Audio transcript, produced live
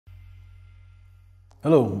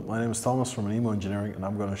Hello, my name is Thomas from Anemo Engineering, and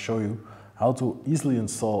I'm going to show you how to easily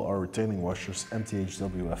install our retaining washers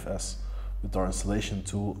MTHWFS with our installation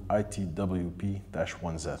tool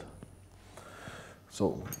ITWP-1Z. So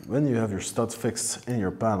when you have your stud fixed in your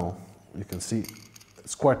panel, you can see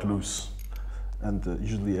it's quite loose, and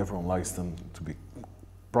usually everyone likes them to be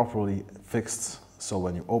properly fixed, so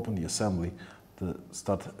when you open the assembly the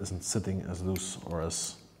stud isn't sitting as loose or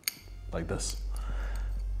as like this.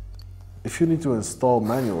 If you need to install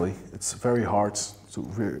manually, it's very hard to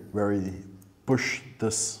really push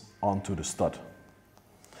this onto the stud.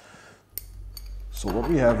 So what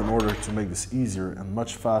we have in order to make this easier and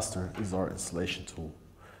much faster is our installation tool.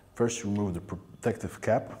 First, you remove the protective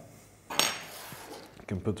cap. You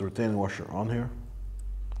can put the retaining washer on here,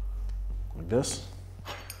 like this.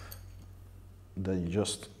 Then you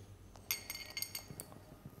just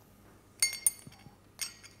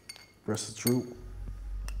press it through.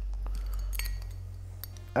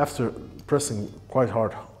 After pressing quite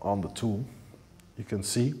hard on the tool, you can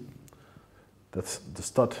see that the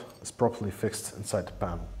stud is properly fixed inside the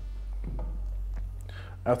panel.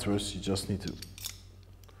 Afterwards, you just need to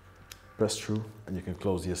press through and you can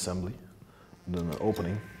close the assembly. And then the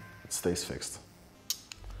opening, it stays fixed.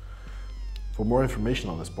 For more information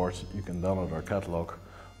on this part, you can download our catalog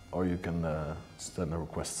or you can send a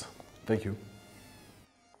request. Thank you.